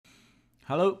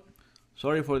Hello,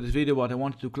 sorry for this video, but I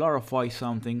wanted to clarify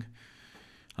something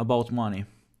about money.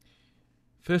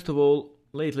 First of all,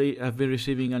 lately I've been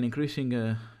receiving an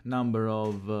increasing number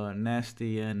of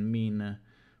nasty and mean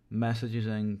messages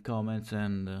and comments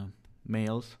and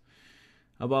mails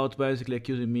about basically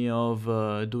accusing me of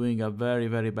doing a very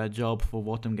bad job for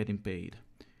what I'm getting paid.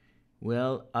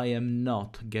 Well, I am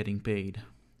not getting paid.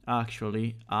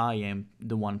 Actually, I am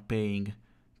the one paying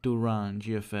to run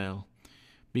GFL.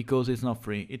 Because it's not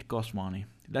free, it costs money.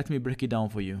 Let me break it down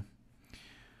for you.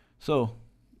 So,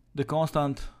 the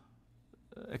constant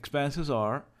expenses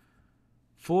are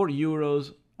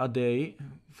 €4 a day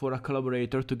for a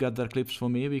collaborator to gather clips for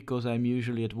me because I'm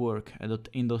usually at work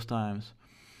in those times.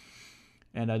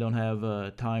 And I don't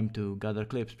have time to gather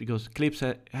clips because clips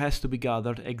has to be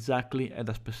gathered exactly at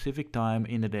a specific time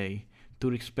in the day to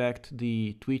respect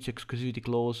the Twitch exclusivity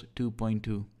clause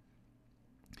 2.2.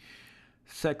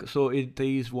 So it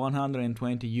is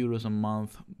 €120 a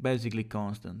month, basically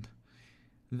constant.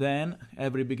 Then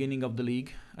every beginning of the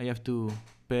league I have to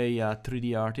pay a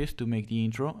 3D artist to make the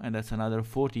intro, and that's another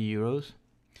 €40.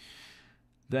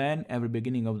 Then every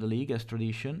beginning of the league, as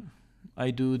tradition,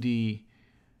 I do the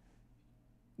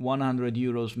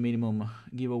 €100 minimum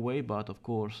giveaway, but of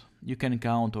course you can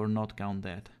count or not count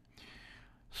that.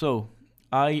 So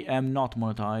I am not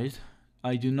monetized,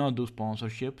 I do not do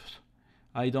sponsorships,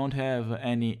 I don't have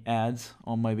any ads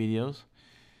on my videos,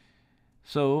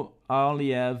 so I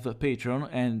only have Patreon.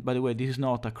 And by the way, this is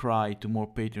not a cry to more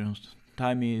patrons.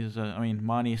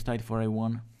 Money is tight for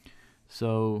everyone,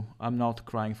 so I'm not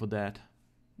crying for that.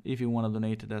 If you want to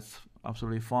donate, that's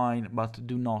absolutely fine, but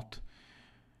do not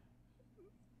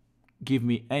give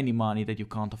me any money that you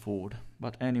can't afford.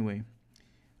 But anyway,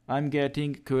 I'm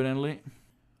getting currently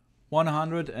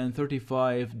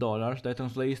 $135. That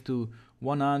translates to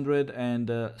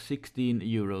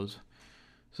 €116.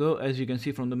 So as you can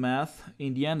see from the math,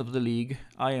 in the end of the league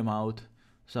I am out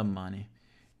some money.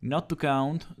 Not to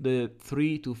count the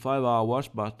 3 to 5 hours,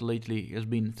 but lately it has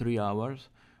been 3 hours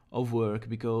of work,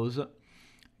 because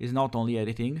it's not only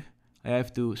editing. I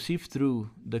have to sift through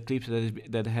the clips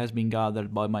that has been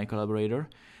gathered by my collaborator,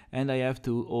 and I have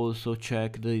to also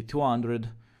check the 200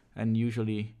 and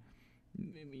usually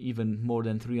even more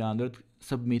than 300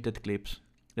 submitted clips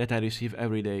that I receive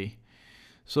every day.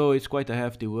 So it's quite a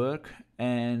hefty work,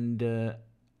 and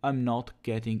I'm not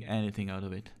getting anything out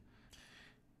of it.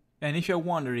 And if you're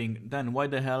wondering, then why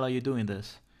the hell are you doing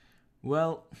this?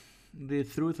 Well, the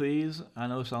truth is, I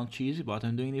know it sounds cheesy, but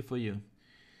I'm doing it for you.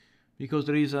 Because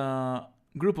there is a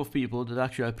group of people that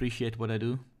actually appreciate what I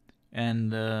do,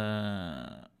 and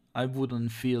I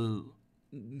wouldn't feel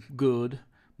good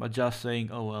but just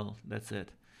saying, oh well, that's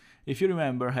it. If you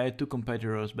remember, I had 2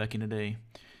 competitors back in the day.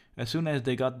 As soon as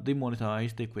they got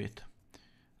demonetized, they quit.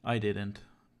 I didn't.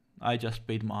 I just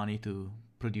paid money to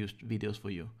produce videos for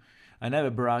you. I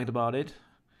never bragged about it,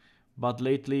 but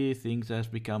lately things has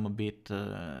become a bit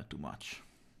too much.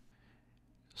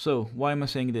 So why am I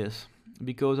saying this?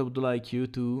 Because I would like you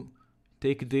to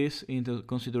take this into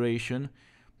consideration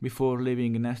before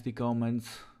leaving nasty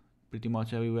comments pretty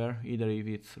much everywhere, either if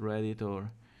it's Reddit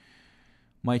or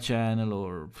my channel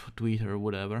or Twitter or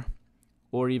whatever,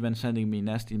 or even sending me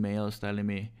nasty mails telling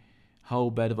me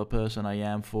how bad of a person I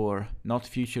am for not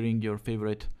featuring your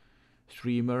favorite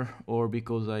streamer, or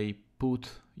because I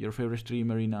put your favorite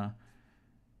streamer in a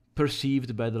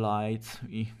perceived bad light,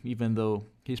 even though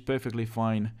he's perfectly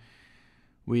fine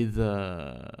with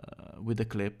the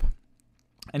clip,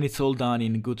 and it's all done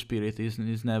in good spirit.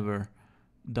 It's never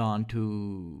done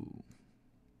to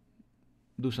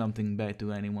do something bad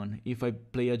to anyone. If I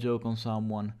play a joke on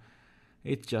someone,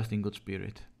 it's just in good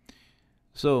spirit.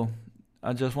 So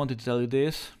I just wanted to tell you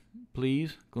this.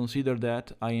 Please consider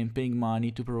that I am paying money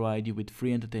to provide you with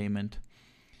free entertainment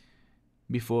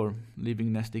before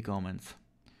leaving nasty comments.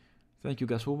 Thank you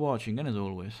guys for watching, and as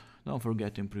always, don't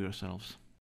forget to improve yourselves.